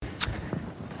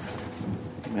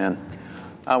Amen.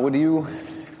 Would you,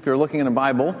 if you're looking in a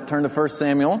Bible, turn to 1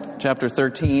 Samuel chapter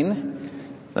 13.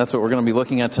 That's what we're going to be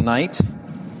looking at tonight.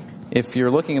 If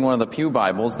you're looking in one of the Pew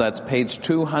Bibles, that's page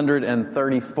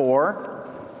 234.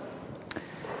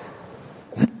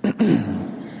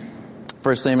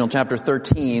 1 Samuel chapter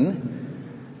 13.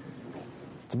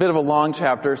 It's a bit of a long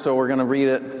chapter, so we're going to read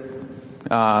it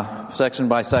section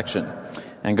by section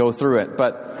and go through it.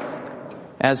 But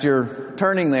as you're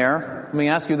turning there, let me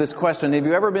ask you this question. Have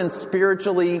you ever been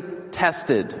spiritually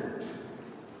tested?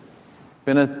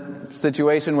 Been a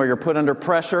situation where you're put under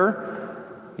pressure?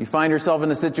 You find yourself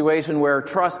in a situation where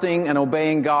trusting and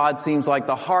obeying God seems like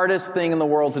the hardest thing in the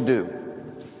world to do.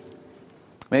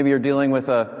 Maybe you're dealing with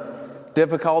a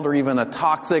difficult or even a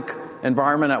toxic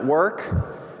environment at work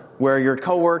where your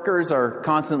coworkers are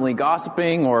constantly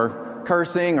gossiping or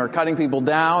cursing or cutting people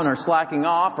down or slacking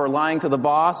off or lying to the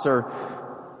boss or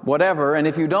whatever, and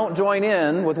if you don't join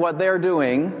in with what they're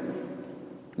doing,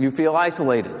 you feel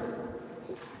isolated.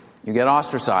 You get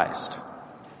ostracized.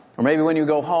 Or maybe when you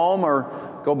go home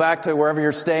or go back to wherever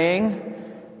you're staying,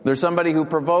 there's somebody who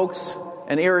provokes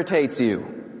and irritates you.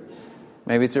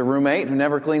 Maybe it's your roommate who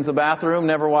never cleans the bathroom,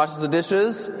 never washes the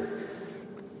dishes,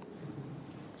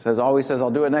 always says, I'll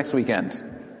do it next weekend.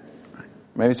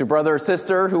 Maybe it's your brother or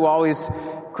sister who always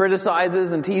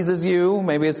criticizes and teases you.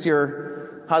 Maybe it's your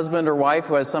husband or wife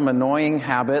who has some annoying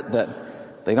habit that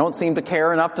they don't seem to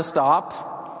care enough to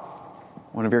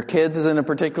stop. One of your kids is in a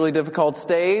particularly difficult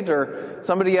stage, or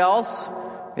somebody else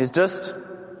is just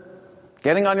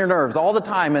getting on your nerves all the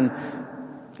time, and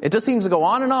it just seems to go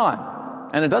on,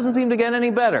 and it doesn't seem to get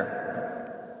any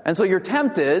better. And so you're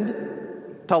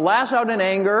tempted to lash out in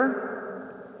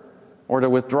anger or to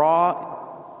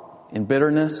withdraw in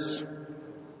bitterness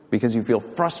because you feel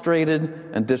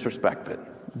frustrated and disrespected.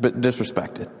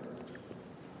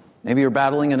 Maybe you're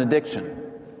battling an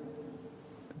addiction.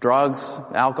 Drugs,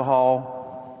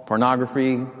 alcohol,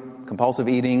 pornography, compulsive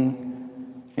eating.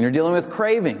 And you're dealing with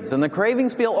cravings. And the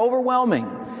cravings feel overwhelming.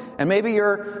 And maybe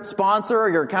your sponsor or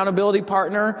your accountability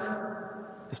partner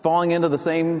is falling into the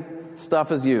same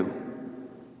stuff as you.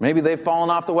 Maybe they've fallen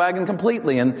off the wagon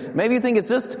completely. And maybe you think it's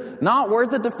just not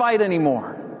worth it to fight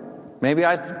anymore. Maybe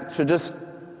I should just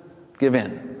give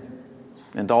in.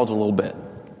 Indulge a little bit.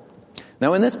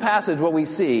 Now, in this passage, what we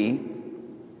see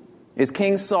is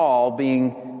King Saul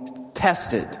being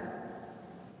tested,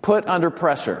 put under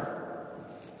pressure.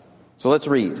 So let's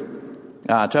read.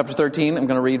 Chapter 13, I'm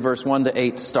going to read verse 1 to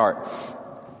 8 to start.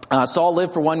 Saul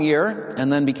lived for 1 year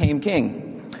and then became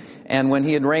king. And when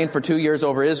he had reigned for 2 years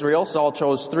over Israel, Saul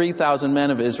chose 3,000 men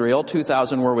of Israel.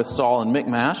 2,000 were with Saul in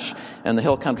Michmash and the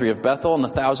hill country of Bethel, and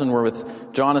 1,000 were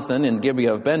with Jonathan in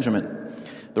Gibeah of Benjamin.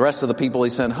 The rest of the people he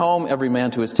sent home, every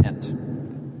man to his tent.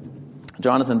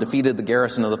 Jonathan defeated the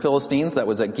garrison of the Philistines that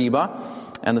was at Geba,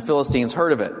 and the Philistines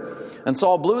heard of it. And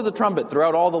Saul blew the trumpet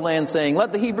throughout all the land, saying,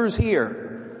 "Let the Hebrews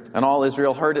hear." And all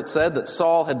Israel heard it said that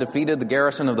Saul had defeated the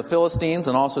garrison of the Philistines,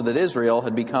 and also that Israel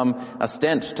had become a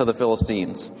stench to the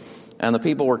Philistines. And the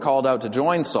people were called out to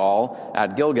join Saul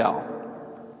at Gilgal.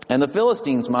 And the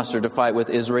Philistines mustered to fight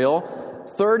with Israel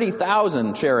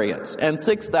 30,000 chariots and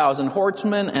 6,000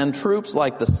 horsemen and troops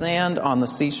like the sand on the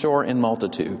seashore in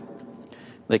multitude.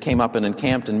 They came up and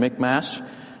encamped in Michmash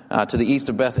to the east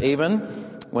of Beth-aven.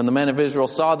 When the men of Israel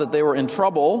saw that they were in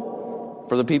trouble,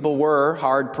 for the people were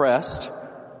hard pressed,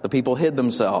 the people hid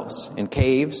themselves in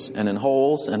caves and in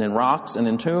holes and in rocks and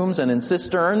in tombs and in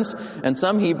cisterns. And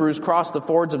some Hebrews crossed the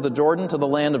fords of the Jordan to the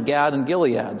land of Gad and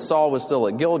Gilead. Saul was still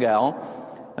at Gilgal,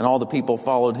 and all the people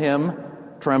followed him,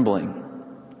 trembling.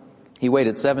 He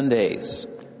waited 7 days,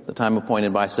 the time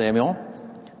appointed by Samuel,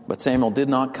 but Samuel did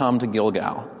not come to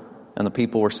Gilgal, and the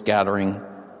people were scattering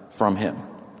from him.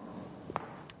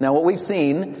 Now, what we've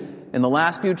seen in the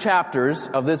last few chapters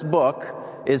of this book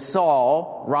is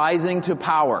Saul rising to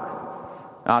power.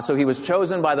 So he was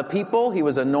chosen by the people, he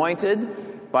was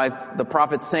anointed by the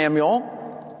prophet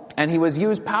Samuel, and he was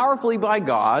used powerfully by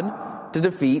God to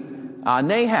defeat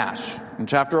Nahash in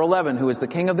chapter 11, who is the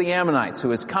king of the Ammonites,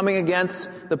 who is coming against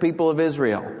the people of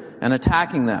Israel and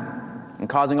attacking them and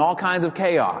causing all kinds of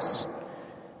chaos.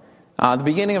 At the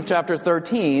beginning of chapter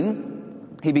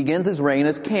 13, he begins his reign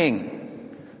as king.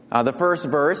 The first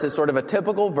verse is sort of a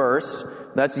typical verse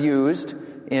that's used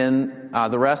in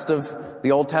the rest of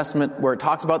the Old Testament where it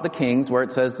talks about the kings, where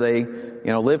it says they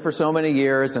lived for so many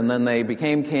years and then they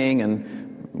became king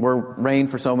and were reigned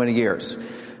for so many years.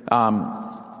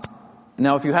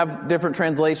 Now, if you have different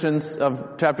translations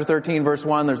of chapter 13, verse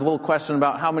 1, there's a little question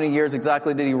about how many years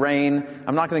exactly did he reign.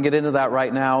 I'm not going to get into that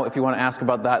right now. If you want to ask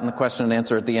about that in the question and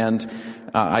answer at the end,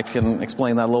 I can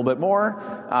explain that a little bit more.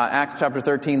 Acts chapter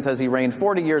 13 says he reigned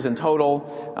 40 years in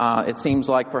total. It seems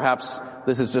like perhaps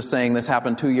this is just saying this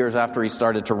happened 2 years after he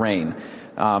started to reign.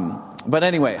 But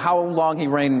anyway, how long he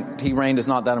reigned is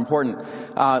not that important.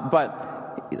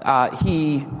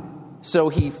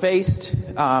 He faced...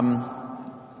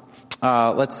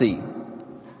 let's see.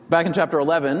 Back in chapter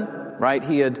 11, right,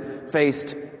 he had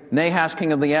faced Nahash,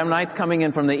 king of the Ammonites, coming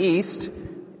in from the east,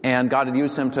 and God had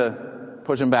used him to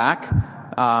push him back.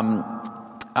 But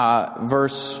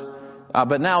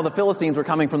now the Philistines were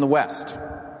coming from the west.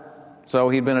 So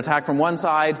he'd been attacked from one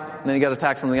side, and then he got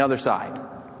attacked from the other side.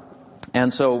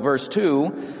 And so verse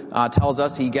 2 tells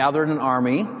us he gathered an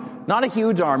army, not a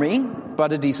huge army,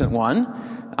 but a decent one,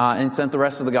 and sent the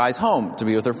rest of the guys home to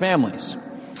be with their families.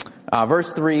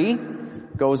 Verse 3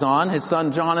 goes on, his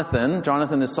son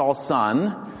Jonathan is Saul's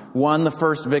son, won the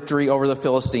first victory over the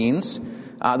Philistines.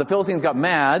 The Philistines got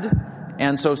mad,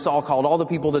 and so Saul called all the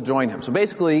people to join him. So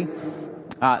basically,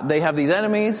 they have these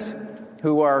enemies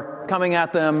who are coming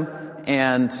at them,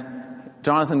 and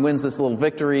Jonathan wins this little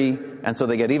victory, and so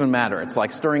they get even madder. It's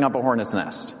like stirring up a hornet's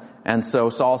nest. And so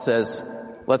Saul says,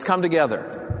 let's come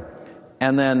together.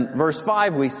 And then verse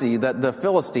 5, we see that the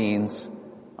Philistines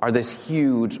are this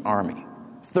huge army.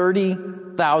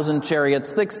 30,000 chariots,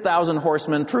 6,000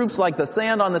 horsemen, troops like the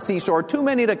sand on the seashore, too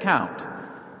many to count.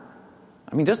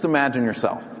 I mean, just imagine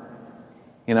yourself.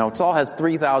 You know, Saul has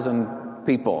 3,000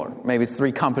 people, or maybe it's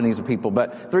 3 companies of people,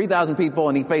 but 3,000 people,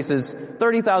 and he faces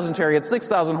 30,000 chariots,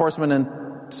 6,000 horsemen, and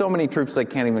so many troops they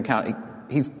can't even count.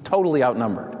 He's totally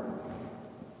outnumbered.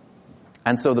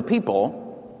 And so the people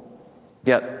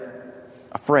get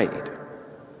afraid.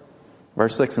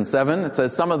 Verse 6 and 7, it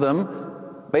says some of them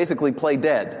basically play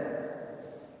dead.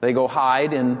 They go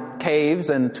hide in caves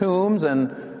and tombs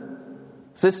and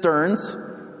cisterns.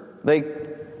 They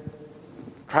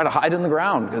try to hide in the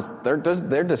ground because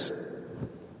they're just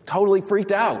totally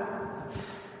freaked out.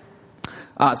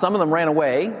 Some of them ran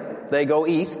away. They go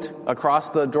east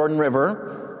across the Jordan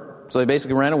River. So they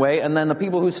basically ran away. And then the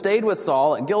people who stayed with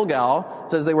Saul at Gilgal,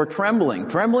 it says they were trembling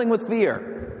with fear.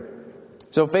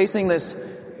 So facing this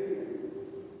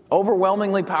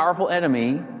overwhelmingly powerful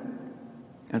enemy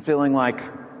and feeling like,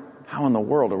 how in the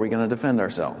world are we going to defend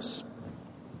ourselves?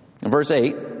 In verse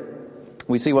 8,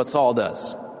 we see what Saul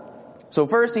does. So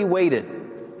first he waited.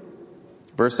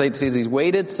 Verse 8 says he's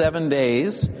waited 7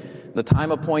 days, the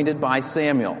time appointed by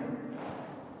Samuel.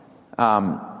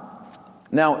 Now,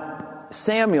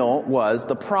 Samuel was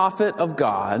the prophet of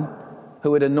God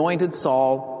who had anointed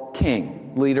Saul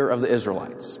king, leader of the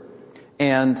Israelites.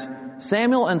 And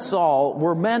Samuel and Saul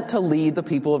were meant to lead the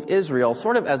people of Israel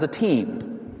sort of as a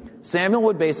team. Samuel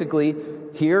would basically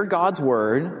hear God's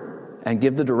word and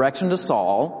give the direction to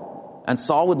Saul, and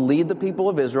Saul would lead the people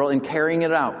of Israel in carrying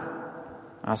it out.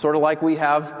 Sort of like we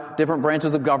have different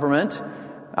branches of government,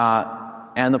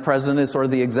 and the president is sort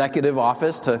of the executive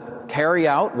office to carry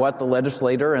out what the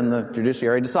legislator and the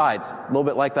judiciary decides. A little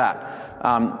bit like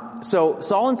that. So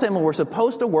Saul and Samuel were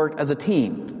supposed to work as a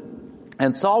team.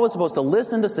 And Saul was supposed to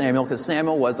listen to Samuel because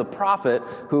Samuel was the prophet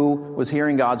who was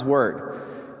hearing God's word.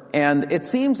 And it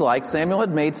seems like Samuel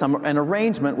had made an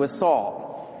arrangement with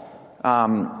Saul.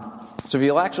 So if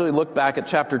you'll actually look back at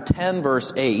chapter 10,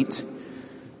 verse 8,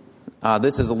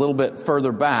 this is a little bit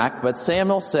further back, but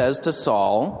Samuel says to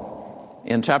Saul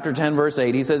in chapter 10, verse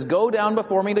 8, he says, "Go down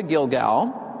before me to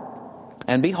Gilgal,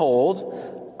 and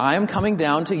behold, I am coming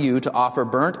down to you to offer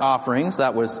burnt offerings,"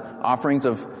 that was offerings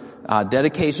of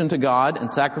dedication to God, and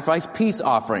sacrifice peace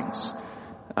offerings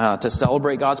to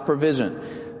celebrate God's provision.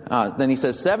 Then he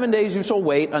says, 7 days you shall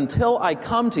wait until I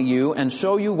come to you and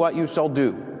show you what you shall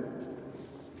do.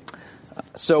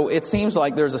 So it seems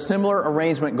like there's a similar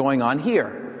arrangement going on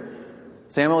here.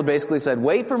 Samuel basically said,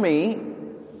 wait for me.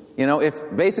 You know, if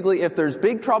there's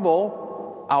big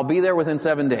trouble, I'll be there within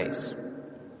 7 days.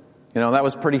 You know, that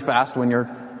was pretty fast when you're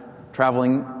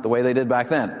traveling the way they did back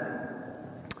then.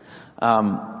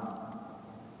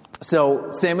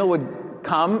 So Samuel would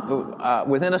come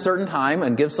within a certain time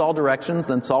and give Saul directions,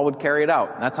 then Saul would carry it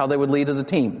out. That's how they would lead as a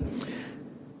team.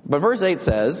 But verse 8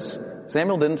 says,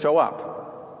 Samuel didn't show up.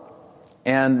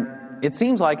 And it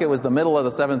seems like it was the middle of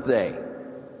the 7th day.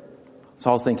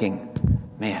 Saul's thinking,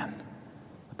 man,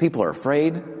 the people are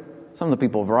afraid. Some of the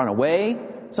people have run away.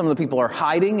 Some of the people are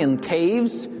hiding in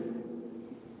caves.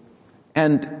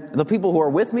 And the people who are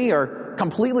with me are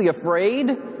completely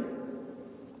afraid.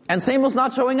 And Samuel's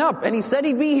not showing up, and he said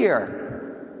he'd be here.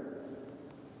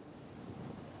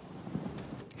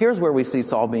 Here's where we see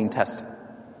Saul being tested.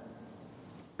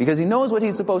 because he knows what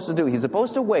he's supposed to do. He's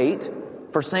supposed to wait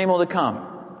for Samuel to come.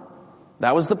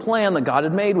 That was the plan that God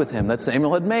had made with him, that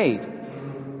Samuel had made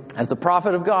as the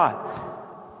prophet of God.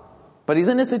 But he's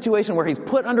in a situation where he's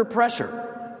put under pressure.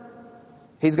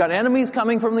 He's got enemies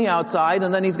coming from the outside,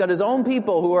 and then he's got his own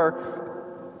people who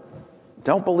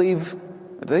don't believe,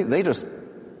 they're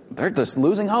just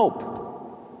losing hope.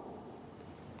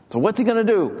 So what's he going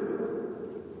to do?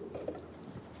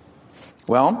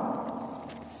 Well,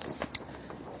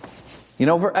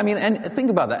 and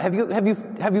think about that.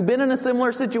 Have you been in a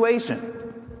similar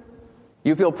situation?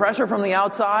 You feel pressure from the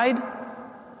outside.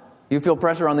 You feel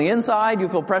pressure on the inside. You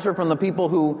feel pressure from the people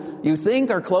who you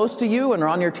think are close to you and are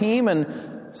on your team,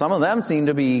 and some of them seem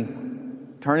to be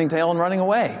turning tail and running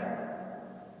away.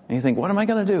 And you think, what am I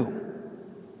going to do?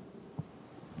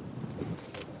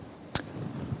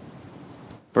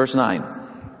 Verse 9.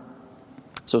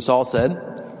 So Saul said,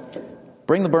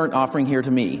 "Bring the burnt offering here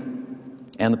to me,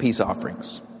 and the peace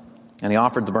offerings." And he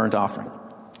offered the burnt offering.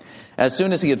 As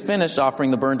soon as he had finished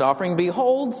offering the burnt offering,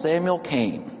 behold, Samuel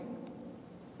came.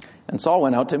 And Saul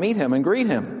went out to meet him and greet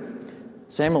him.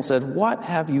 Samuel said, "What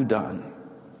have you done?"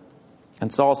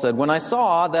 And Saul said, "When I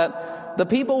saw that the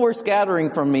people were scattering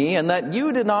from me, and that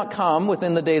you did not come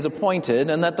within the days appointed,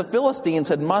 and that the Philistines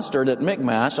had mustered at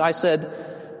Michmash, I said,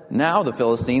 now the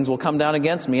Philistines will come down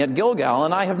against me at Gilgal,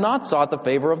 and I have not sought the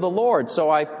favor of the Lord. So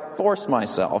I forced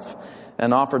myself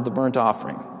and offered the burnt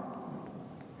offering."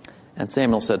 And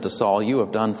Samuel said to Saul, "You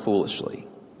have done foolishly.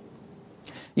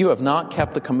 You have not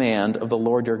kept the command of the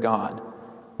Lord your God,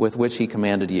 with which he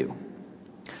commanded you.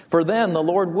 For then the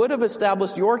Lord would have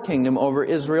established your kingdom over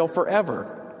Israel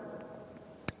forever.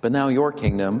 But now your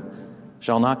kingdom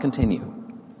shall not continue.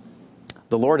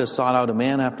 The Lord has sought out a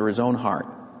man after his own heart,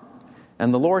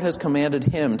 and the Lord has commanded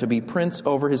him to be prince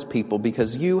over his people,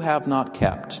 because you have not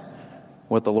kept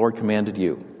what the Lord commanded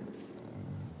you."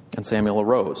 And Samuel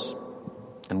arose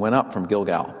and went up from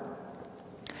Gilgal.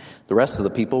 The rest of the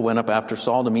people went up after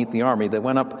Saul to meet the army. They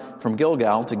went up from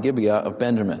Gilgal to Gibeah of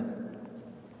Benjamin.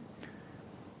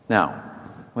 Now,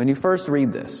 when you first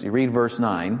read this, you read verse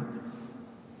 9,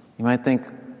 you might think,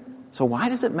 so why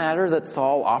does it matter that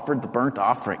Saul offered the burnt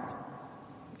offering?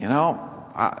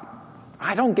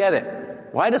 I don't get it.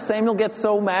 Why does Samuel get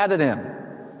so mad at him?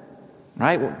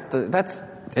 Right?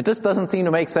 It just doesn't seem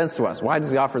to make sense to us. Why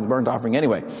does he offer the burnt offering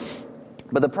anyway?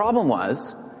 But the problem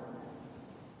was,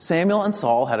 Samuel and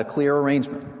Saul had a clear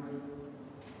arrangement.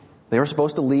 They were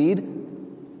supposed to lead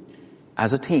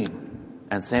as a team.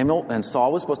 And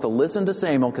Saul was supposed to listen to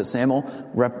Samuel, because Samuel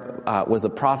was the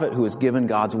prophet who was given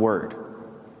God's word.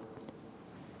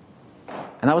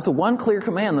 And that was the one clear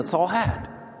command that Saul had.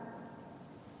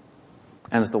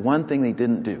 And it's the one thing he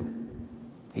didn't do.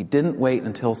 He didn't wait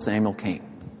until Samuel came.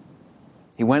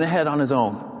 He went ahead on his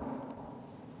own.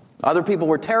 Other people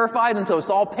were terrified, and so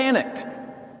Saul panicked.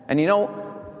 And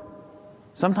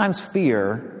sometimes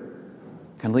fear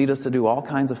can lead us to do all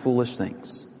kinds of foolish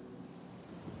things.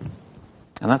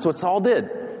 And that's what Saul did.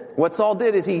 What Saul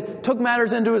did is he took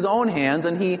matters into his own hands,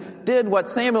 and he did what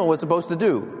Samuel was supposed to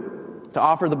do, to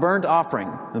offer the burnt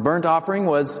offering. The burnt offering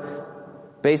was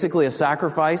basically a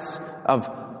sacrifice of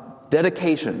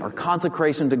dedication or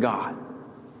consecration to God,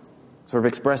 sort of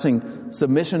expressing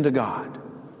submission to God.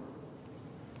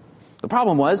 The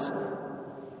problem was,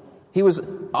 he was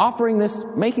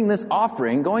making this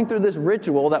offering, going through this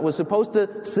ritual that was supposed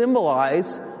to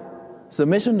symbolize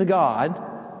submission to God,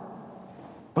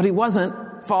 but he wasn't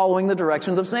following the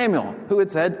directions of Samuel, who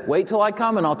had said, "Wait till I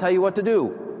come and I'll tell you what to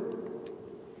do."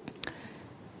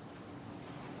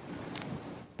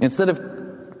 Instead of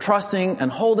trusting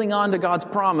and holding on to God's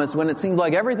promise when it seemed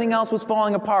like everything else was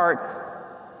falling apart,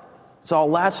 Saul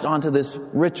latched onto this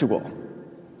ritual.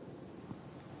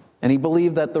 And he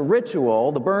believed that the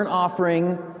ritual, the burnt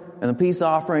offering and the peace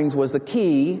offerings, was the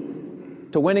key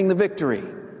to winning the victory.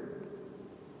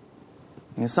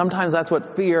 Sometimes that's what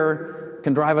fear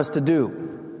can drive us to do.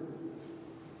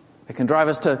 It can drive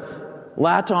us to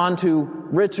latch on to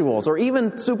rituals or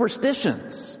even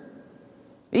superstitions.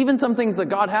 Even some things that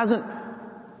God hasn't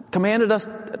commanded us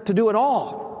to do at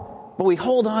all. But we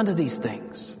hold on to these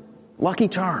things. Lucky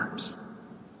charms.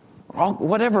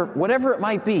 Whatever it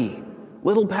might be.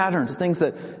 Little patterns, things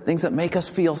that make us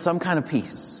feel some kind of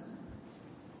peace.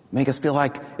 Make us feel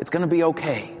like it's going to be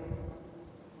okay.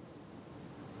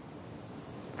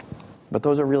 But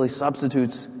those are really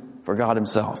substitutes for God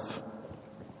himself.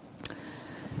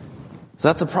 So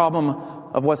that's the problem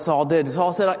of what Saul did.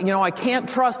 Saul said, I can't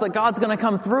trust that God's going to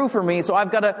come through for me, so I've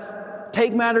got to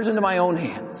take matters into my own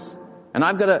hands. And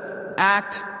I've got to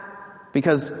act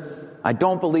because I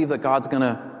don't believe that God's going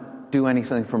to do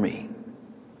anything for me.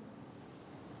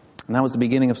 And that was the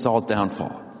beginning of Saul's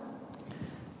downfall.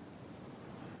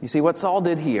 You see, what Saul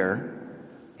did here,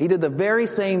 he did the very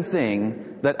same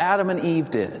thing that Adam and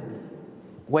Eve did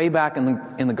way back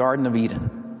in the Garden of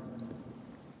Eden.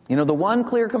 You know, the one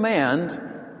clear command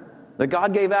that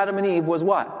God gave Adam and Eve was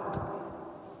what?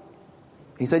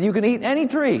 He said, you can eat any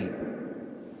tree,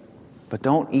 but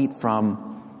don't eat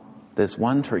from this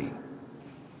one tree,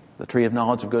 the tree of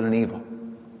knowledge of good and evil.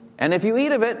 And if you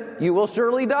eat of it, you will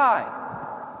surely die.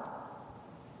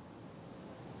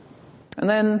 And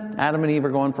then Adam and Eve are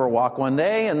going for a walk one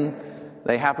day, and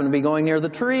they happen to be going near the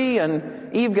tree,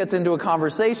 and Eve gets into a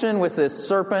conversation with this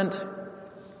serpent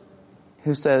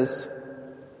who says,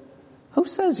 who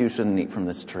says you shouldn't eat from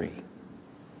this tree?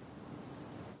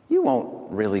 You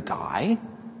won't really die.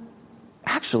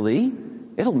 Actually,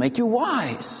 it'll make you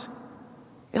wise.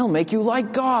 It'll make you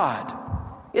like God.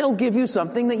 It'll give you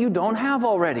something that you don't have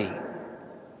already.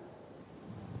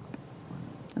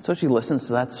 And so she listens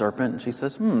to that serpent and she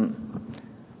says,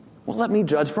 well, let me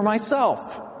judge for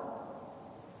myself.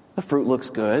 The fruit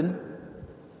looks good.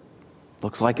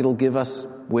 Looks like it'll give us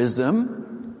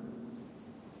wisdom.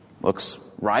 Looks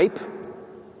ripe.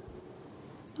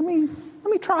 Let me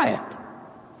try it.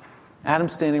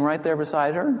 Adam's standing right there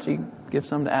beside her, and she gives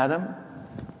some to Adam.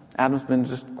 Adam's been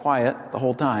just quiet the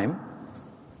whole time,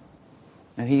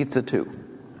 and he eats it too.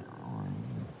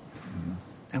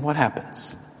 And what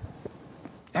happens?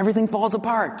 Everything falls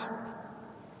apart.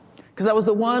 Because that was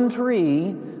the one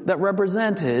tree that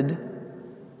represented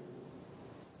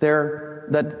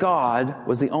that God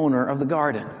was the owner of the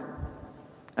garden.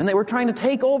 And they were trying to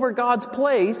take over God's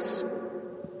place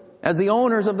as the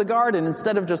owners of the garden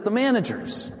instead of just the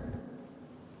managers.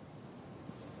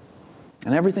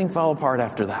 And everything fell apart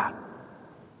after that.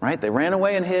 Right? They ran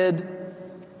away and hid.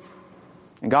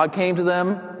 And God came to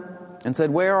them and said,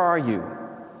 where are you?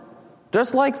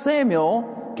 Just like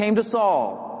Samuel came to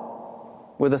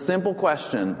Saul with a simple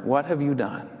question, what have you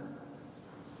done?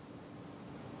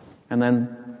 And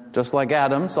then, just like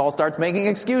Adam, Saul starts making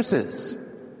excuses.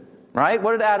 Right?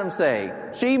 What did Adam say?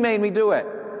 She made me do it.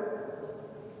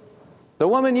 The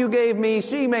woman you gave me,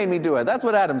 she made me do it. That's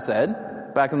what Adam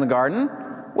said back in the garden.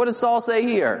 What does Saul say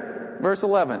here? Verse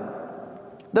 11.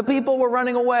 The people were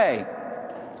running away.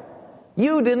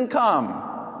 You didn't come.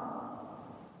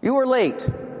 You were late.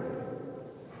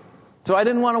 So I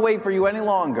didn't want to wait for you any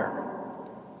longer.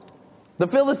 The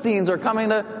Philistines are coming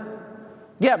to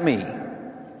get me.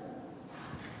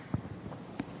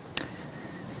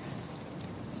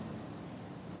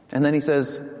 And then he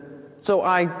says, so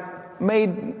I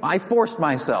forced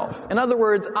myself. In other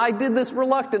words, I did this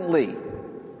reluctantly.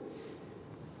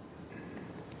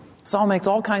 Saul makes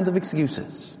all kinds of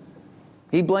excuses.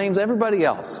 He blames everybody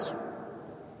else.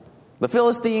 The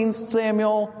Philistines,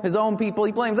 Samuel, his own people,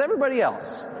 he blames everybody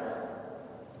else.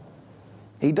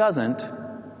 He doesn't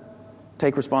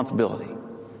take responsibility.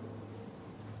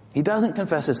 He doesn't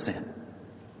confess his sin.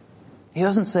 He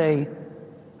doesn't say,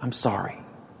 I'm sorry.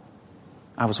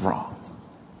 I was wrong.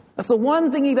 That's the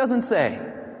one thing he doesn't say.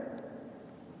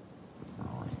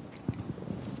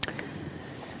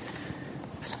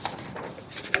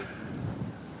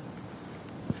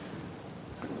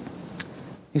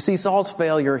 You see, Saul's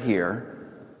failure here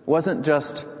wasn't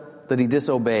just that he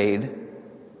disobeyed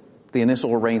the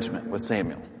initial arrangement with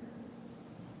Samuel,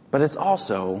 but it's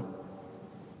also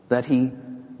that he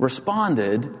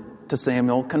responded to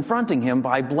Samuel confronting him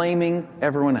by blaming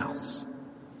everyone else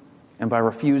and by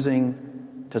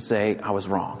refusing to say, I was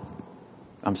wrong.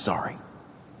 I'm sorry.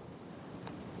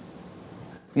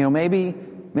 You know, maybe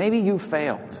you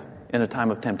failed in a time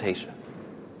of temptation.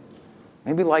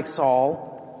 Maybe like Saul,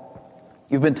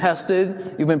 you've been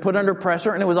tested, you've been put under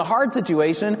pressure, and it was a hard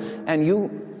situation, and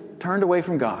you turned away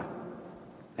from God,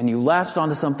 and you latched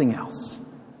onto something else,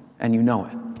 and you know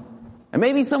it. And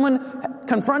maybe someone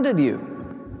confronted you.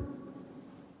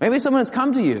 Maybe someone has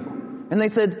come to you, and they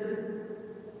said,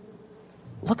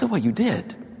 look at what you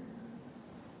did.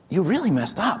 You really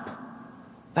messed up.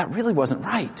 That really wasn't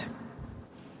right.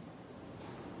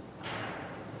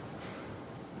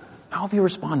 How have you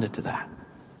responded to that?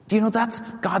 Do you know that's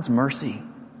God's mercy?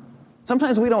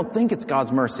 Sometimes we don't think it's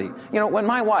God's mercy. You know, when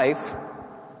my wife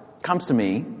comes to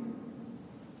me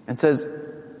and says,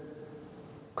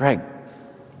 Greg,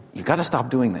 you got to stop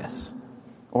doing this.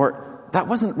 Or, that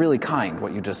wasn't really kind,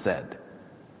 what you just said.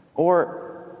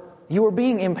 Or, you were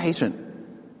being impatient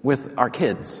with our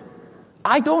kids.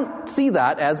 I don't see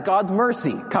that as God's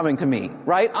mercy coming to me,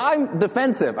 right? I'm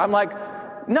defensive. I'm like,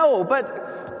 no, but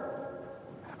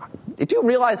Do you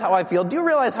realize how I feel? Do you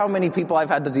realize how many people I've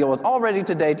had to deal with already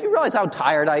today? Do you realize how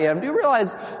tired I am? Do you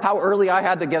realize how early I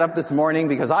had to get up this morning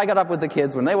because I got up with the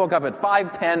kids when they woke up at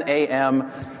 5:10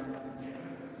 a.m.?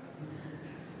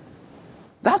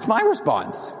 That's my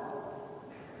response.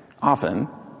 Often,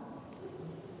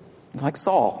 like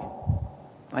Saul,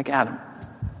 like Adam.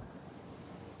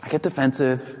 I get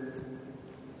defensive.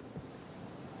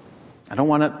 I don't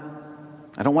want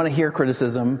to hear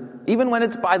criticism, even when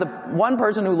it's by the one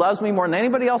person who loves me more than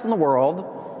anybody else in the world.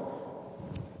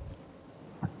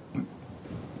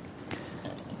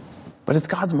 But it's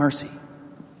God's mercy.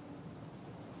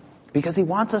 Because he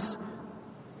wants us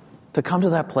to come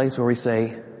to that place where we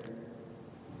say,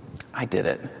 I did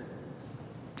it.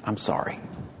 I'm sorry.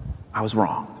 I was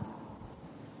wrong.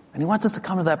 And he wants us to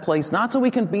come to that place, not so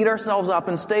we can beat ourselves up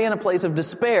and stay in a place of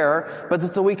despair, but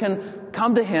so we can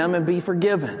come to him and be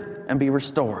forgiven and be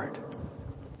restored.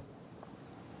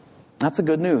 That's the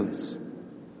good news.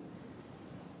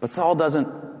 But Saul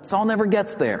never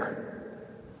gets there.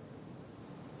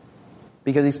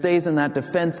 Because he stays in that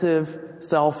defensive,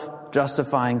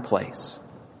 self-justifying place.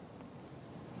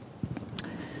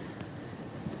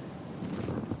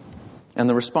 And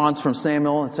the response from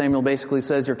Samuel basically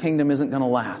says, your kingdom isn't going to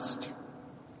last.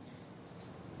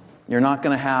 You're not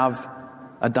going to have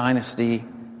a dynasty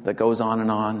that goes on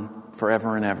and on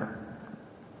forever and ever.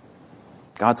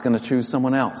 God's going to choose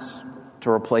someone else to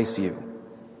replace you.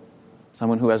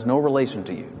 Someone who has no relation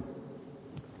to you.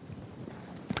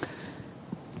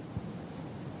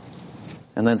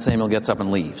 And then Samuel gets up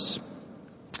and leaves.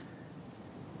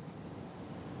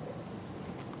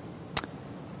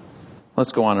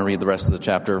 Let's go on and read the rest of the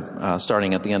chapter,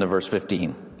 starting at the end of verse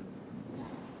 15.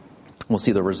 We'll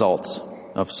see the results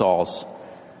of Saul's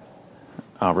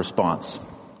response.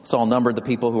 Saul numbered the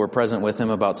people who were present with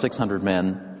him, about 600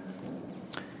 men,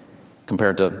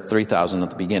 compared to 3,000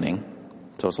 at the beginning.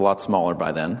 So it's a lot smaller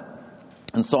by then.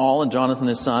 And Saul and Jonathan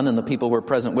his son and the people who were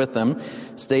present with them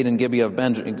stayed in Gibeah of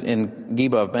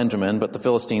Benjamin, but the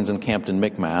Philistines encamped in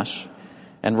Michmash.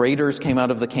 And raiders came out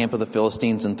of the camp of the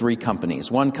Philistines in 3 companies.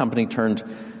 One company turned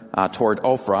toward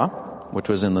Ophrah, which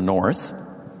was in the north,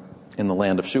 in the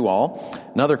land of Shual.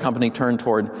 Another company turned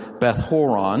toward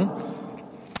Beth-horon,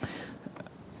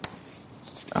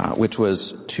 which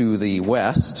was to the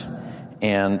west.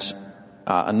 And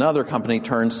another company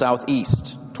turned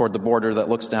southeast toward the border that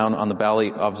looks down on the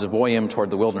valley of Zeboim toward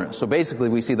the wilderness. So basically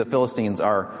we see the Philistines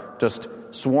are just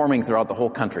swarming throughout the whole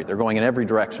country. They're going in every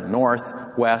direction, north,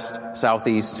 west,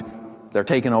 southeast. They're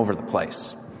taking over the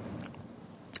place.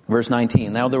 Verse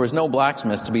 19, now there was no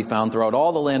blacksmith to be found throughout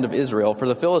all the land of Israel, for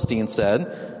the Philistines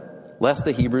said, lest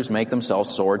the Hebrews make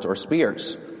themselves swords or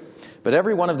spears. But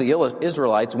every one of the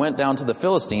Israelites went down to the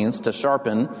Philistines to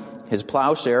sharpen his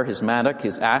plowshare, his mattock,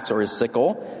 his axe, or his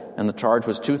sickle, and the charge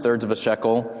was 2/3 of a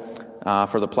shekel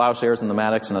for the plowshares and the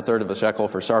mattocks, and 1/3 of a shekel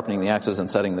for sharpening the axes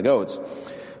and setting the goads.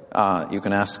 You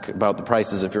can ask about the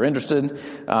prices if you're interested.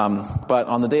 But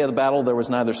on the day of the battle, there was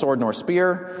neither sword nor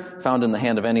spear found in the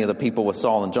hand of any of the people with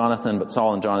Saul and Jonathan, but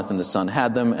Saul and Jonathan his son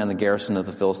had them, and the garrison of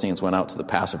the Philistines went out to the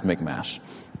pass of Michmash.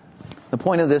 The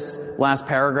point of this last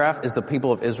paragraph is the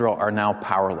people of Israel are now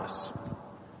powerless.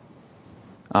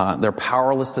 They're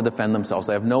powerless to defend themselves.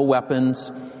 They have no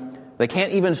weapons. They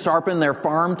can't even sharpen their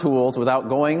farm tools without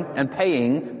going and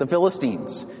paying the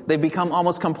Philistines. They've become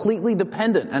almost completely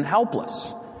dependent and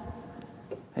helpless.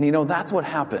 And you know, that's what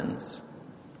happens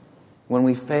when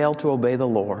we fail to obey the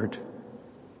Lord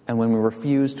and when we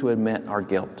refuse to admit our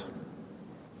guilt.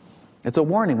 It's a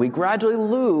warning. We gradually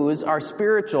lose our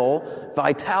spiritual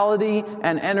vitality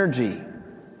and energy.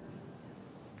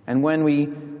 And when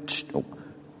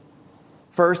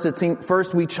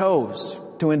first we chose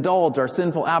to indulge our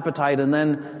sinful appetite, and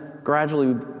then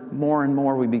gradually more and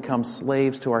more we become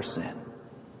slaves to our sin.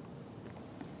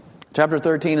 Chapter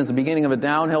 13 is the beginning of a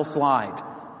downhill slide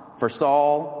for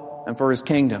Saul and for his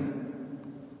kingdom.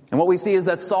 And what we see is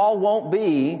that Saul won't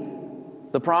be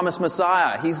the promised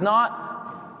Messiah. He's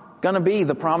not going to be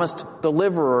the promised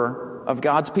deliverer of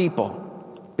God's people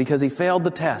because he failed the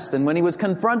test. And when he was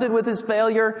confronted with his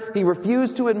failure, he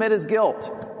refused to admit his guilt.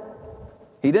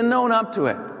 He didn't own up to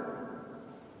it.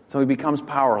 So he becomes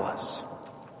powerless.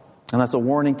 And that's a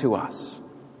warning to us.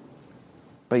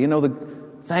 But you know,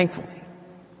 thankfully,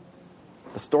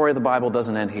 the story of the Bible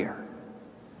doesn't end here.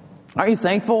 Aren't you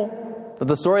thankful that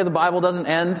the story of the Bible doesn't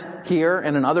end here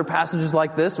and in other passages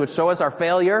like this, which show us our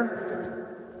failure?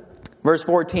 Verse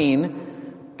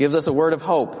 14 gives us a word of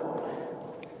hope.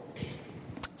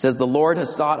 It says, the Lord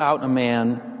has sought out a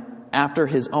man after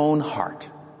his own heart.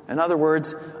 In other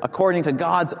words, according to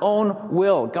God's own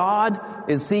will. God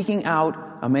is seeking out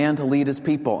a man to lead his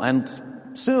people. And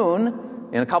soon,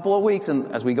 in a couple of weeks, and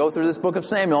as we go through this book of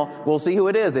Samuel, we'll see who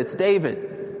it is. It's David.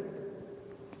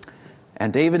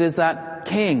 And David is that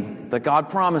king that God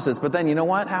promises. But then you know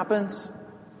what happens?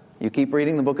 You keep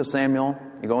reading the book of Samuel,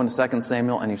 you go into 2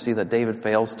 Samuel, and you see that David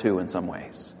fails too in some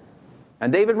ways.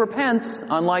 And David repents,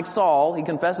 unlike Saul. He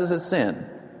confesses his sin.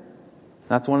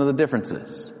 That's one of the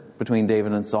differences between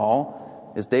David and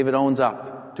Saul, is David owns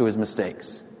up to his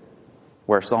mistakes,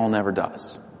 where Saul never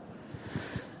does.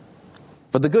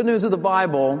 But the good news of the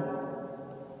Bible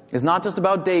is not just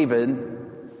about David,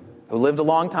 who lived a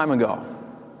long time ago,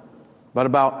 but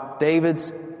about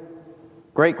David's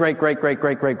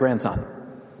great-great-great-great-great-great-grandson,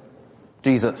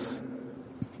 Jesus.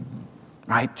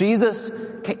 Right? Jesus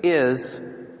is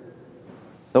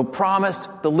the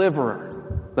promised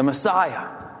deliverer, the Messiah.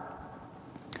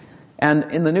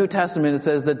 And in the New Testament it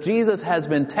says that Jesus has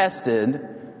been tested,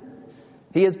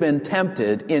 he has been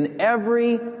tempted in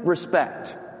every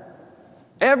respect.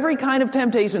 Every kind of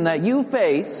temptation that you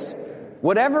face,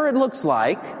 whatever it looks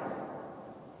like,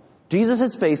 Jesus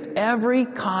has faced every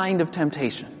kind of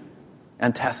temptation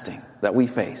and testing that we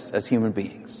face as human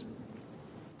beings.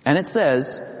 And it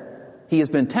says, he has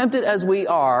been tempted as we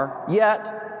are,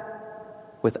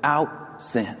 yet without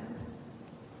sin.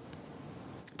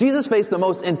 Jesus faced the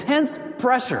most intense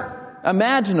pressure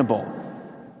imaginable.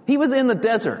 He was in the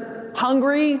desert,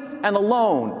 hungry and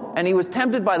alone, and he was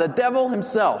tempted by the devil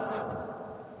himself.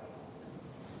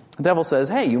 The devil says,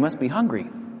 hey, you must be hungry.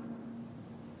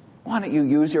 Why don't you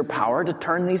use your power to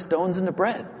turn these stones into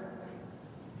bread?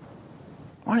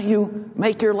 Why don't you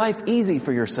make your life easy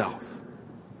for yourself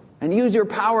and use your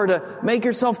power to make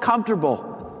yourself comfortable?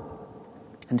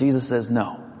 And Jesus says,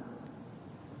 no.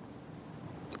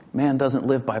 Man doesn't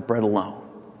live by bread alone,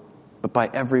 but by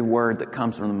every word that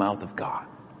comes from the mouth of God.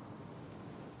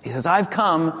 He says, I've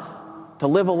come to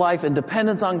live a life in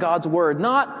dependence on God's word,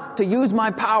 not to use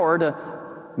my power to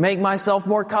make myself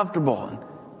more comfortable and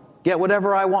get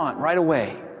whatever I want right away.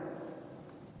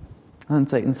 And then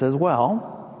Satan says,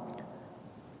 well,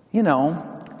 you know,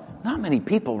 not many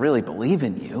people really believe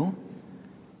in you.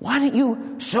 Why don't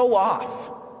you show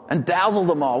off and dazzle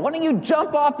them all? Why don't you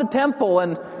jump off the temple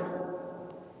and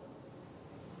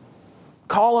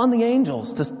call on the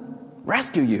angels to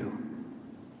rescue you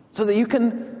so that you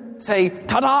can say,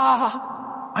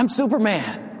 ta-da, I'm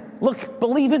Superman. Look,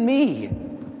 believe in me.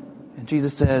 And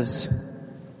Jesus says,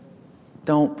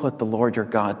 don't put the Lord your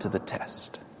God to the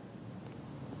test.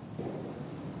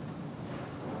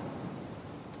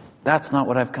 That's not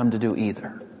what I've come to do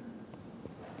either.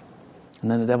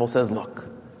 And then the devil says, look,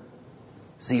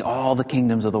 see all the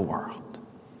kingdoms of the world.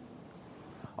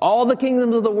 All the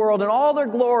kingdoms of the world and all their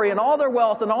glory and all their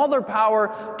wealth and all their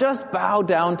power, just bow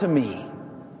down to me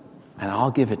and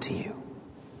I'll give it to you.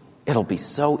 It'll be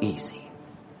so easy.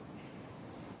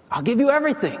 I'll give you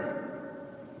everything.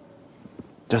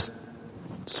 Just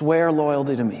swear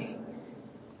loyalty to me.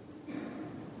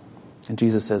 And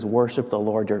Jesus says, worship the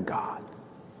Lord your God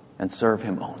and serve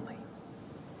him only.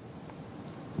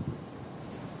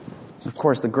 Of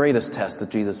course, the greatest test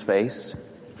that Jesus faced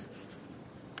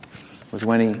was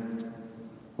when he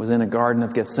was in a garden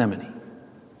of Gethsemane.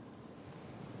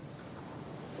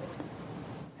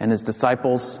 And his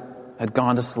disciples had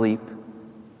gone to sleep,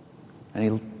 and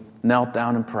he knelt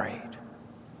down and prayed.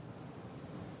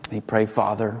 He prayed,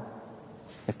 Father,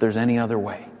 if there's any other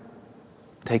way,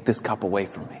 take this cup away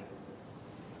from me.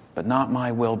 But not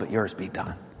my will, but yours be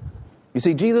done. You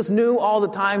see, Jesus knew all the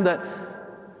time that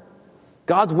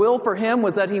God's will for him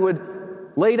was that he would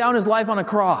lay down his life on a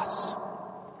cross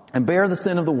and bear the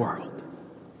sin of the world.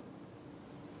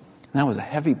 And that was a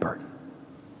heavy burden.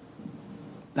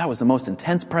 That was the most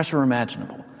intense pressure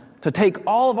imaginable. To take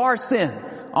all of our sin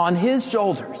on his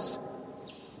shoulders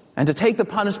and to take the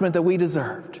punishment that we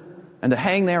deserved and to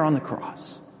hang there on the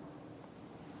cross.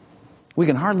 We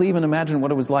can hardly even imagine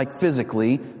what it was like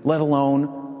physically, let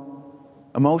alone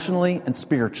emotionally and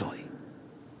spiritually.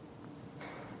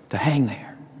 To hang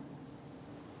there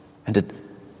and to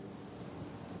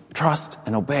trust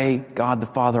and obey God the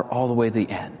Father all the way to the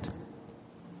end.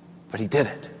 But he did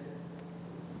it.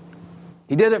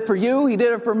 He did it for you. He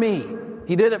did it for me.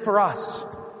 He did it for us.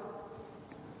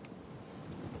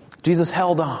 Jesus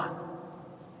held on.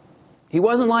 He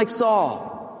wasn't like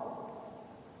Saul.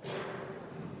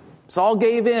 Saul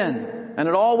gave in, and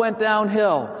it all went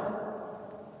downhill.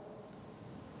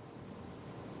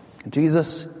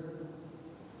 Jesus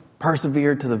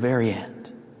persevered to the very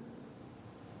end.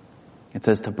 It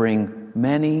says to bring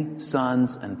many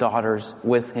sons and daughters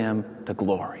with him to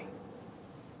glory.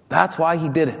 That's why he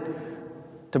did it.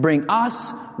 To bring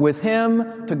us with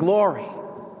him to glory.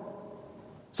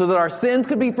 So that our sins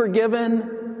could be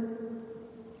forgiven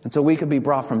And so we could be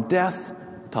brought from death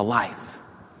to life.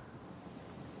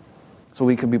 So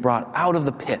we could be brought out of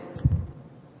the pit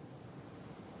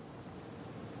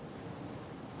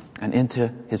and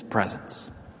into his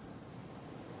presence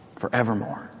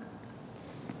forevermore.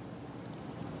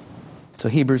 So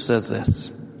Hebrews says this.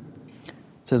 It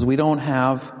says, we don't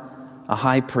have a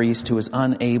high priest who is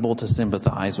unable to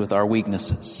sympathize with our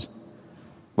weaknesses,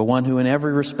 but one who in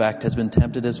every respect has been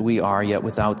tempted as we are, yet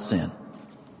without sin.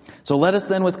 So let us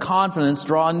then with confidence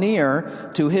draw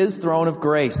near to his throne of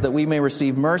grace, that we may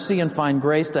receive mercy and find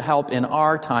grace to help in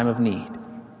our time of need.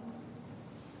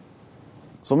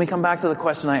 So let me come back to the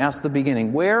question I asked at the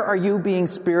beginning. Where are you being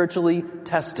spiritually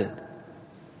tested?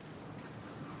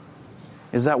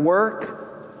 Is that work?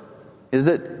 Is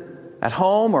it at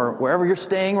home or wherever you're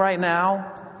staying right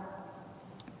now?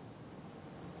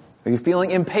 Are you feeling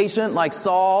impatient like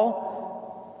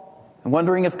Saul and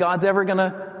wondering if God's ever going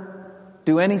to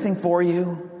do anything for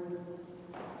you?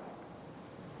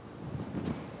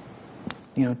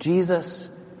 You know,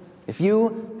 Jesus, if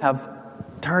you have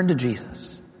turned to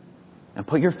Jesus and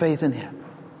put your faith in him,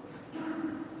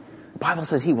 the Bible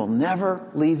says he will never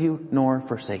leave you nor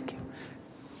forsake you.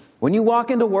 When you walk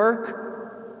into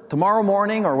work tomorrow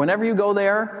morning or whenever you go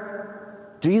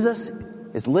there, Jesus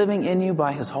is living in you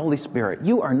by his Holy Spirit.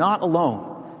 You are not alone.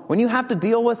 When you have to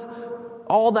deal with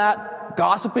all that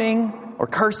gossiping or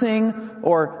cursing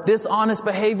or dishonest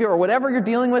behavior or whatever you're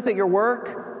dealing with at your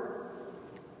work,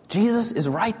 Jesus is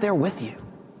right there with you.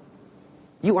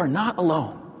 You are not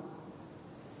alone.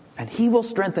 And he will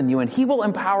strengthen you and he will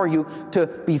empower you to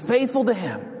be faithful to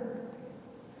him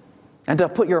and to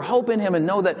put your hope in him and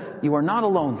know that you are not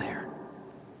alone there.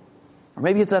 Or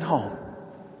maybe it's at home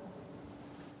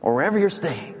or wherever you're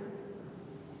staying.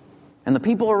 And the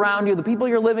people around you, the people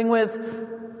you're living with,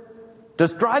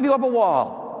 just drive you up a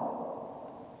wall.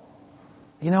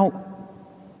 You know,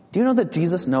 do you know that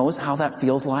Jesus knows how that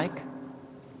feels like?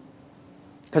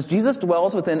 Because Jesus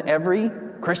dwells within every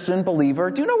Christian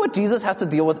believer. Do you know what Jesus has to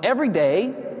deal with every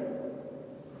day?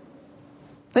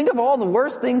 Think of all the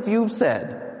worst things you've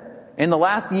said in the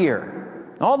last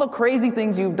year. All the crazy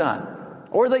things you've done.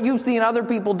 Or that you've seen other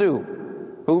people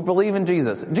do who believe in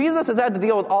Jesus. Jesus has had to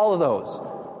deal with all of those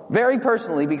very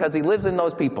personally because he lives in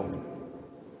those people.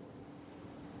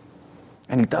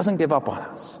 And he doesn't give up on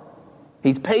us.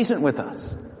 He's patient with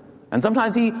us. And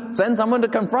sometimes he sends someone to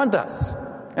confront us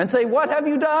and say, "What have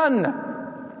you done?"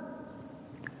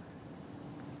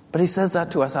 But he says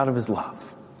that to us out of his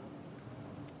love.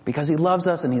 Because he loves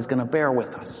us and he's going to bear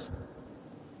with us.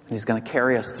 And he's going to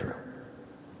carry us through.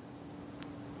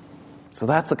 So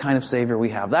that's the kind of Savior we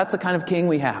have. That's the kind of King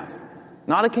we have.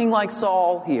 Not a king like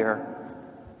Saul here,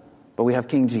 but we have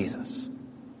King Jesus.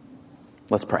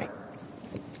 Let's pray.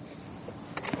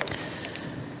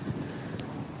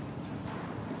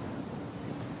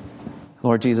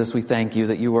 Lord Jesus, we thank you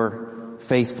that you were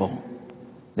faithful,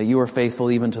 that you were faithful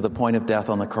even to the point of death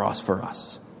on the cross for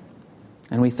us.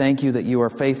 And we thank you that you are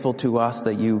faithful to us,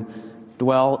 that you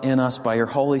dwell in us by your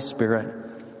Holy Spirit.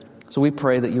 So we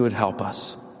pray that you would help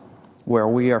us where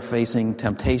we are facing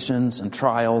temptations and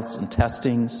trials and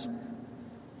testings.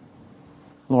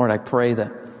 Lord, I pray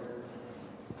that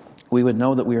we would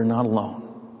know that we are not alone.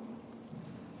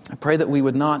 I pray that we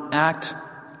would not act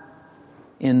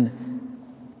in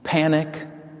panic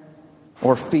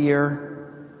or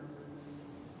fear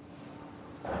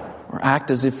or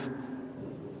act as if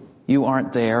you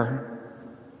aren't there,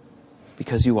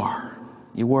 because you are.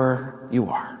 You were, you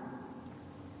are.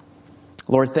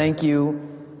 Lord, thank you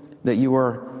that you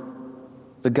are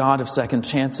the God of second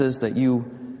chances, that you,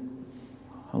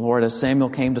 Lord, as Samuel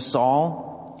came to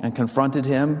Saul and confronted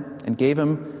him and gave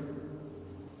him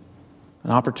an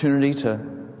opportunity to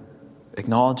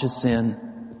acknowledge his sin,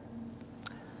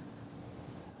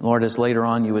 Lord, as later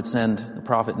on you would send the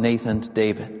prophet Nathan to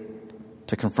David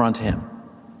to confront him.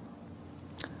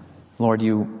 Lord,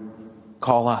 you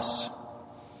call us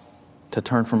to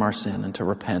turn from our sin and to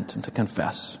repent and to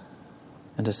confess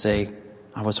and to say,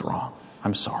 I was wrong.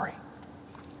 I'm sorry.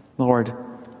 Lord,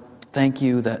 thank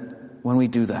you that when we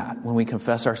do that, when we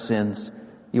confess our sins,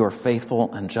 you are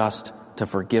faithful and just to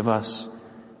forgive us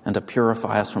and to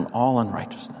purify us from all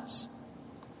unrighteousness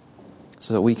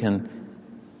so that we can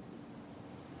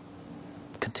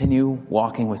continue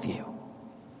walking with you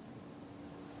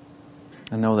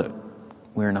and know that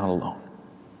we're not alone.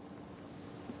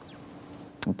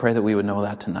 We pray that we would know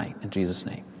that tonight. In Jesus'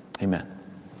 name, amen.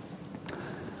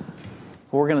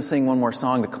 We're going to sing one more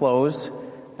song to close,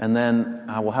 and then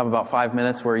we'll have about 5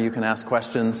 minutes where you can ask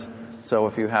questions. So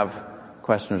if you have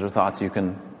questions or thoughts, you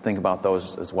can think about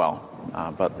those as well.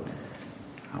 But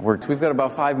we've got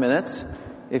about 5 minutes,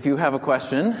 if you have a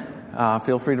question,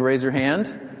 feel free to raise your hand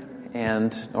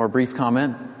or a brief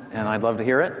comment, and I'd love to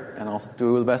hear it, and I'll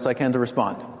do the best I can to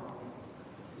respond.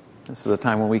 This is a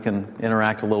time when we can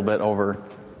interact a little bit over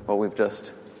what we've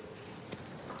just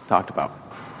talked about.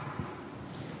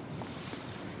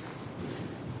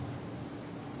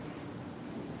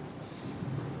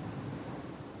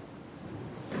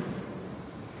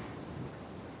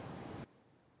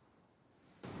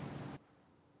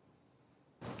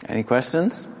 Any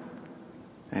questions?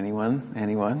 Anyone?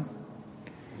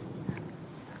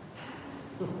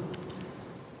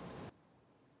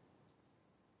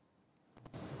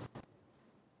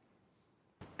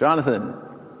 Jonathan.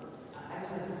 I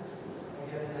guess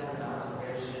had an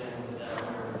observation that I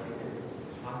wonder if you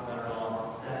could talk about it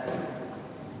all. That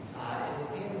it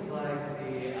seems like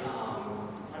the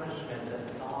punishment that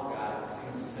Saul got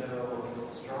seems so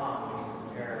strong when you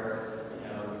compare,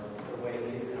 the way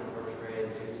he's kind of portrayed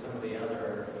to some of the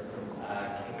other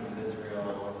kings of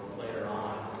Israel later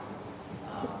on,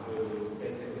 who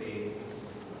basically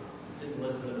didn't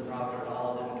listen to the prophet at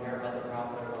all, didn't care about the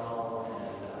prophet at all, and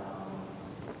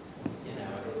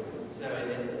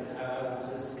I was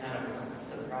just kind of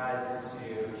surprised to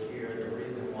hear the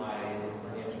reason why his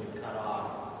lineage was cut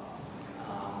off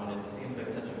when it seems like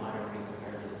such a minor thing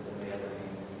compared to some of the other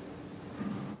things.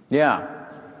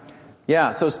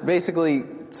 Yeah, so basically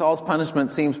Saul's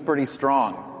punishment seems pretty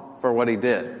strong for what he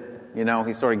did.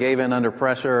 He sort of gave in under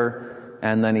pressure,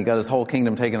 and then he got his whole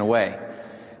kingdom taken away.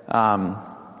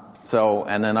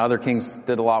 And then other kings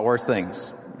did a lot worse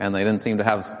things, and they didn't seem to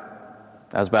have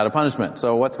as bad a punishment.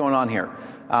 So what's going on here?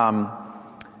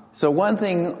 So one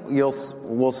thing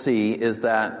we'll see is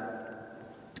that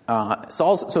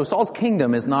Saul's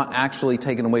kingdom is not actually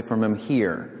taken away from him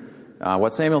here.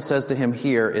 What Samuel says to him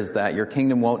here is that your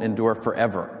kingdom won't endure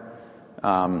forever.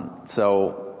 What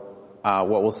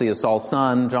we'll see is Saul's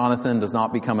son, Jonathan, does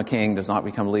not become a king, does not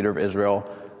become a leader of Israel.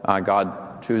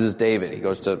 God chooses David. He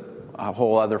goes to a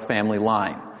whole other family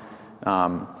line.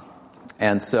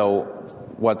 And so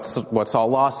what Saul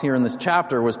lost here in this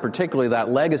chapter was particularly that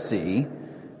legacy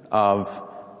of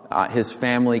his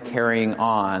family carrying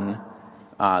on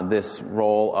this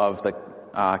role of the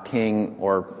king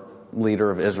or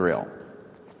leader of Israel.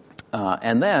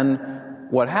 And then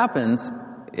what happens,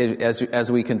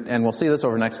 as we can, and we'll see this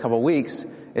over the next couple of weeks,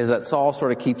 is that Saul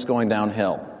sort of keeps going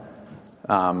downhill.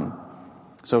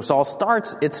 So Saul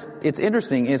starts, it's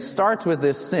interesting, it starts with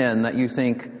this sin that you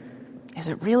think, is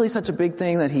it really such a big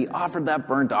thing that he offered that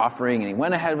burnt offering and he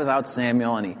went ahead without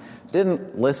Samuel and he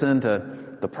didn't listen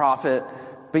to the prophet?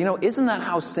 But isn't that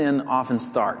how sin often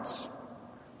starts?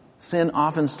 Sin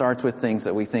often starts with things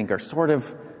that we think are sort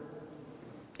of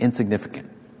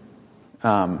insignificant.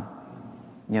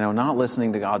 Not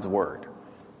listening to God's word.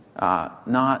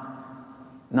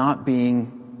 Not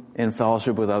being in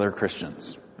fellowship with other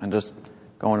Christians and just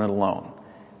going it alone.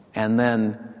 And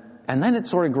then it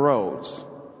sort of grows.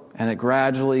 And it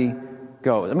gradually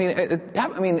goes.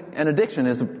 An addiction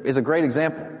is a great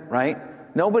example, right?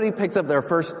 Nobody picks up their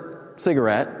first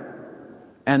cigarette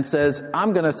and says,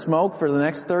 I'm going to smoke for the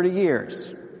next 30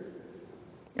 years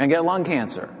and get lung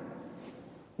cancer.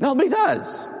 Nobody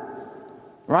does,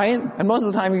 right? And most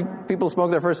of the time people smoke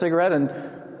their first cigarette and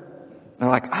they're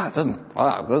like,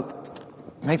 this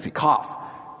makes me cough,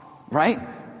 right?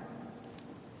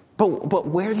 But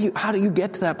how do you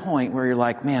get to that point where you're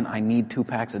like, man, I need 2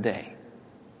 packs a day?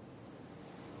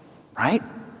 Right?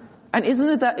 And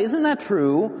isn't that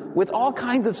true with all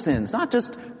kinds of sins? Not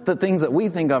just the things that we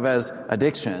think of as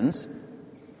addictions,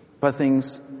 but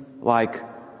things like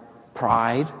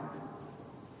pride,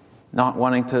 not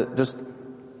wanting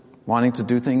to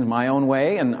do things my own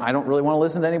way, and I don't really want to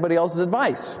listen to anybody else's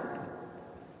advice.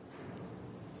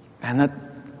 And that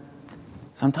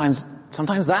sometimes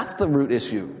that's the root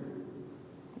issue.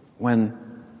 And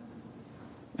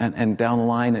down the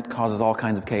line, it causes all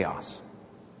kinds of chaos.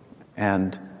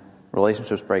 And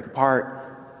relationships break apart.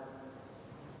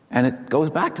 And it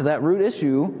goes back to that root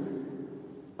issue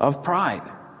of pride.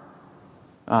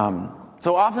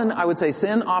 So often, I would say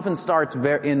sin often starts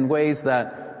in ways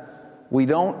that we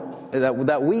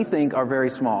think are very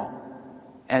small.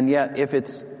 And yet, if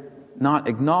it's not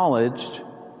acknowledged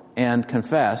and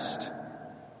confessed,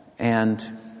 and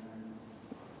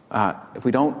if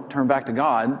we don't turn back to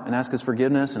God and ask His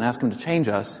forgiveness and ask Him to change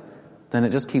us, then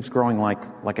it just keeps growing like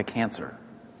a cancer,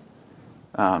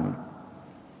 like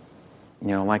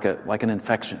an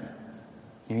infection.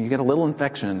 You get a little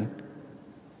infection.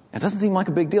 It doesn't seem like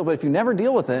a big deal, but if you never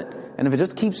deal with it, and if it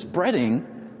just keeps spreading,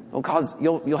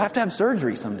 you'll have to have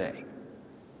surgery someday.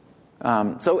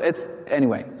 So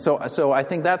I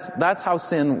think that's how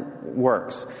sin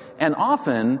works. And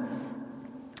often,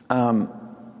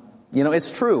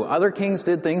 it's true. Other kings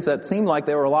did things that seemed like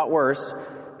they were a lot worse,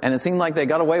 and it seemed like they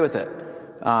got away with it,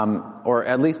 or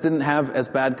at least didn't have as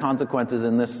bad consequences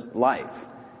in this life.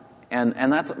 And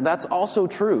that's also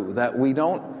true, that we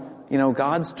don't,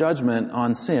 God's judgment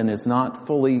on sin is not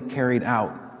fully carried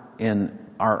out in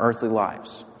our earthly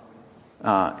lives.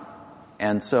 And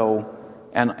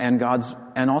God's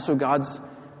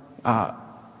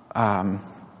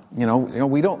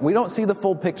we don't see the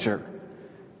full picture.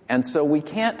 And so we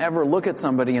can't ever look at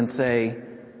somebody and say,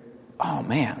 oh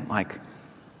man, like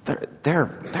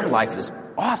their life is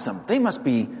awesome. They must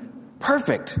be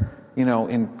perfect,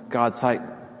 in God's sight.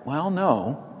 Well,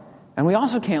 no. And we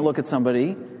also can't look at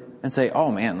somebody and say,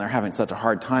 oh man, they're having such a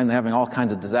hard time. They're having all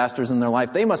kinds of disasters in their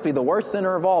life. They must be the worst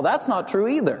sinner of all. That's not true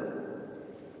either.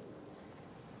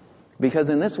 Because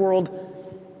in this world,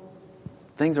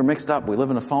 things are mixed up. We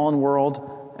live in a fallen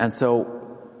world. And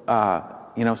so,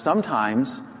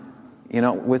 sometimes,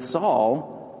 with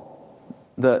Saul,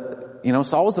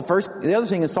 Saul was the other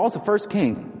thing is Saul's the first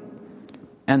king.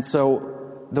 And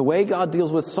so the way God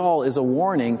deals with Saul is a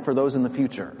warning for those in the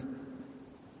future.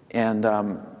 And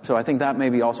so I think that may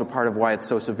be also part of why it's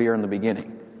so severe in the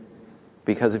beginning.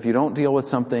 Because if you don't deal with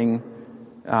something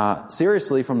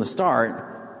seriously from the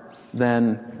start,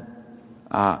 then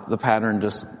the pattern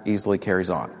just easily carries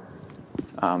on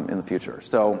in the future.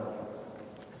 So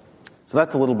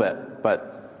that's a little bit,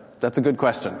 but that's a good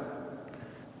question.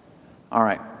 All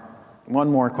right.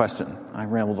 One more question. I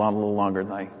rambled on a little longer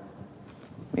than I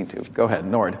need to. Go ahead,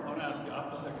 Nord. I want to ask the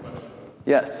opposite question.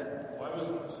 Yes. Why was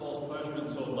Saul's punishment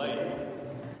so light?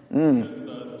 Because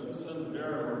the two sons of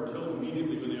Aaron were killed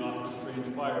immediately when they offered strange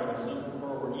fire. The sons of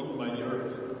Korah were eaten by the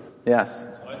earth. Yes.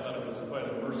 So I thought it was quite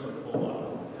a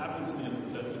merciful happenstance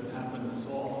that didn't happen to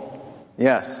Saul.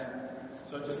 Yes.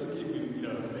 So just to keep you,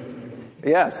 thinking.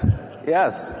 Yes.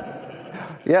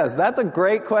 Yes, that's a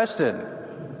great question.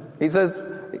 He says,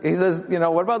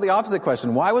 what about the opposite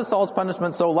question? Why was Saul's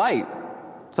punishment so light?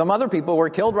 Some other people were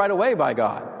killed right away by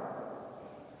God.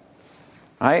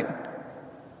 Right?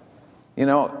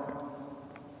 The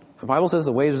Bible says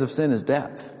the wages of sin is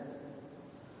death.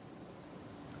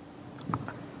 I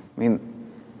mean,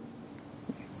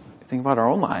 think about our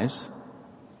own lives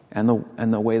and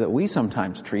the way that we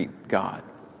sometimes treat God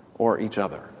or each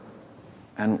other.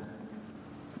 And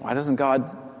why doesn't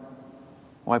God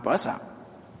wipe us out?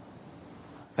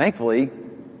 Thankfully,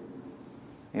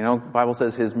 the Bible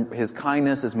says his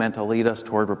kindness is meant to lead us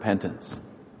toward repentance.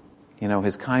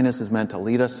 His kindness is meant to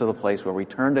lead us to the place where we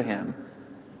turn to him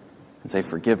and say,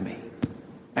 forgive me.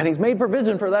 And he's made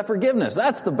provision for that forgiveness.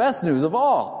 That's the best news of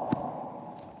all.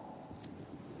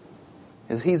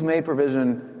 Is he's made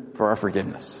provision for our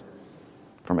forgiveness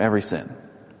from every sin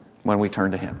when we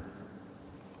turn to him.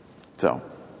 So,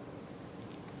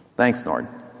 thanks, Nord.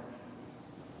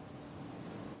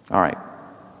 All right.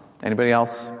 Anybody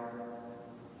else?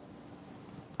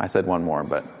 I said one more,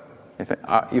 but if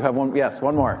you have one, yes,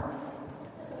 one more.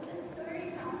 So the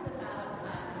story talks about,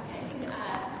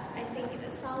 I think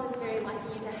that Saul is very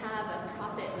lucky to have a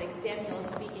prophet like Samuel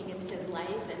speaking into his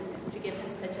life and to give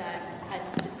him such a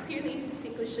clearly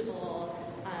distinguishable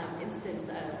instance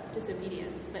of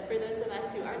disobedience. But for those of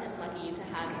us who aren't as lucky to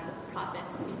have a prophet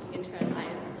speaking into our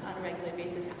lives on a regular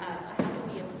basis, how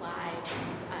do we apply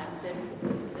this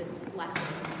lesson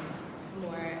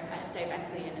more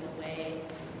directly and in a way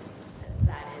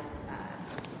that is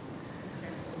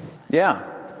discernible to us? Yeah.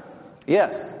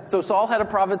 Yes. So Saul had a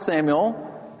prophet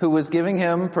Samuel who was giving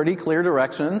him pretty clear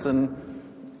directions, and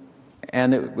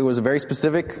it was a very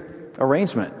specific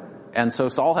arrangement. And so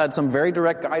Saul had some very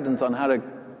direct guidance on how to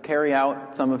carry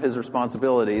out some of his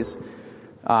responsibilities.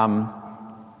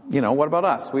 What about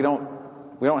us? We don't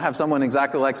have someone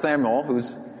exactly like Samuel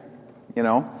who's,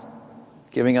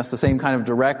 giving us the same kind of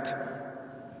direct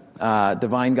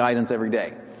divine guidance every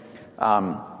day.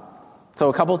 So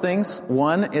a couple things.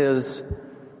 One is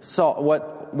Saul.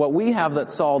 What we have that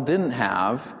Saul didn't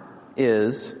have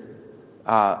is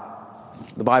the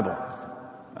Bible.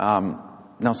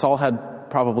 Now Saul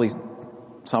had probably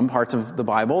some parts of the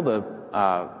Bible, the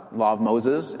Law of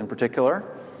Moses in particular,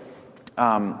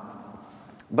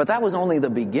 but that was only the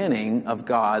beginning of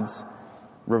God's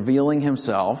revealing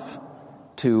himself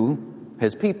to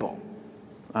his people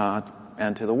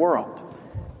and to the world.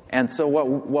 And so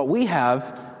what we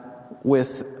have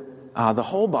with the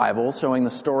whole Bible, showing the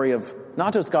story of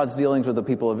not just God's dealings with the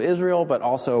people of Israel, but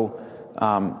also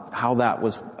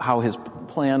how his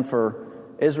plan for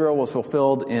Israel was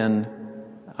fulfilled in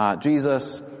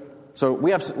Jesus. So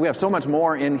we have so much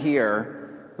more in here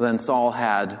than Saul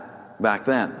had back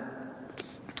then.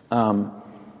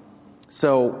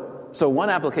 So one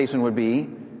application would be,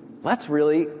 let's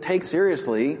really take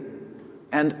seriously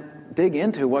and dig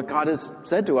into what God has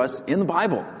said to us in the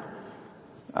Bible.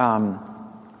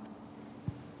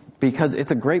 Because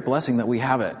it's a great blessing that we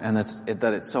have it, and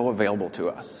that it's so available to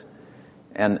us.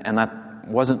 And that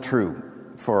wasn't true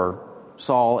for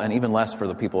Saul, and even less for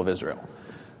the people of Israel.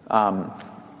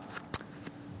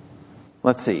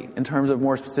 Let's see. In terms of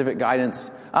more specific guidance,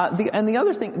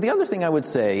 the other thing I would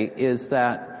say is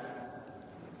that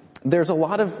there's a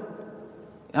lot of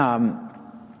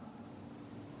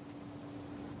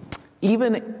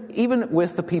even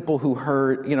with the people who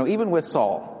heard, even with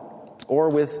Saul or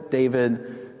with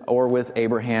David or with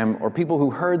Abraham or people who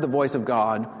heard the voice of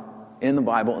God in the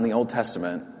Bible in the Old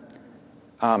Testament,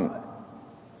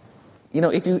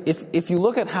 if you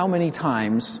look at how many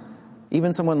times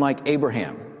even someone like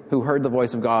Abraham, who heard the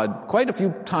voice of God quite a few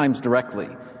times directly,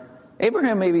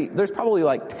 there's probably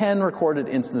like 10 recorded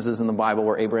instances in the Bible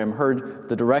where Abraham heard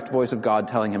the direct voice of God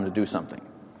telling him to do something.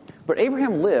 But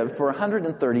Abraham lived for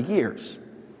 130 years.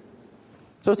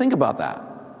 So think about that.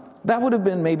 That would have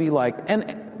been maybe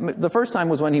and the first time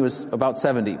was when he was about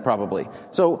 70, probably.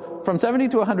 So from 70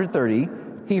 to 130,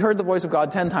 he heard the voice of God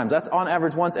 10 times. That's on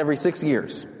average once every 6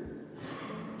 years.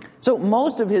 So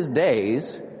most of his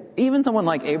days, even someone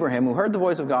like Abraham who heard the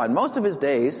voice of God, most of his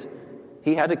days,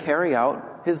 he had to carry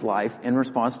out his life in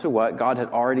response to what God had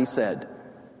already said,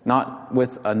 not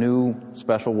with a new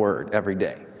special word every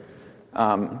day.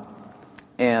 So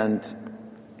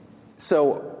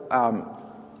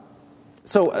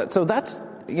that's,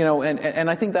 and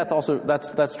I think that's also,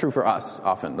 that's true for us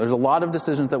often. There's a lot of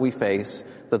decisions that we face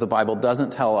that the Bible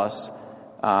doesn't tell us,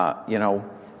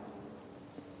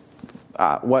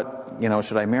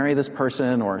 should I marry this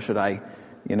person, or should I,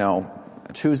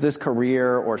 choose this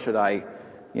career, or should I,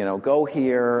 go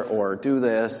here or do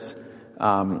this?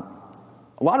 A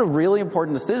lot of really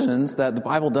important decisions that the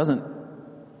Bible doesn't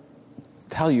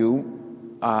tell you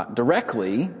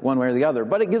directly one way or the other,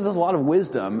 but it gives us a lot of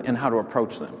wisdom in how to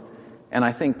approach them. And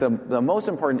I think the most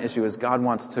important issue is God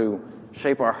wants to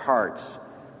shape our hearts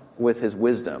with his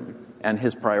wisdom and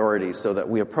his priorities so that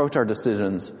we approach our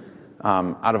decisions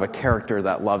out of a character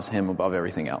that loves him above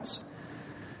everything else.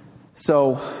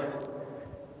 So,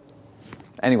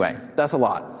 anyway, that's a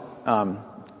lot.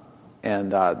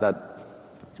 That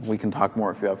we can talk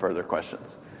more if you have further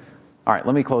questions. All right,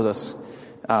 let me close us.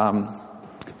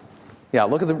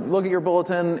 Look at your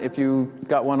bulletin if you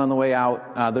got one on the way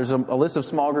out. There's a list of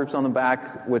small groups on the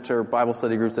back, which are Bible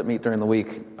study groups that meet during the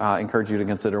week. I encourage you to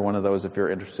consider one of those if you're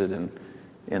interested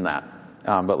in that.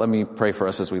 But let me pray for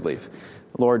us as we leave.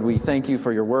 Lord, we thank you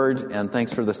for your word, and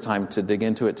thanks for this time to dig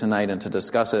into it tonight and to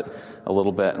discuss it a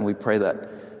little bit. And we pray,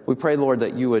 Lord,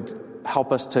 that you would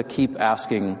help us to keep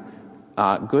asking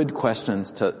good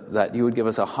questions, that you would give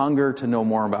us a hunger to know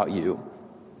more about you,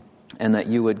 and that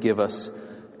you would give us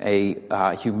a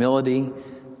humility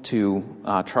to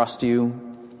trust you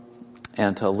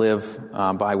and to live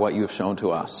by what you have shown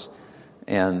to us.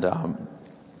 And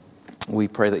we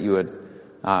pray that you would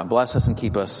bless us and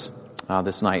keep us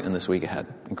this night and this week ahead.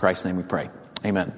 In Christ's name we pray. Amen.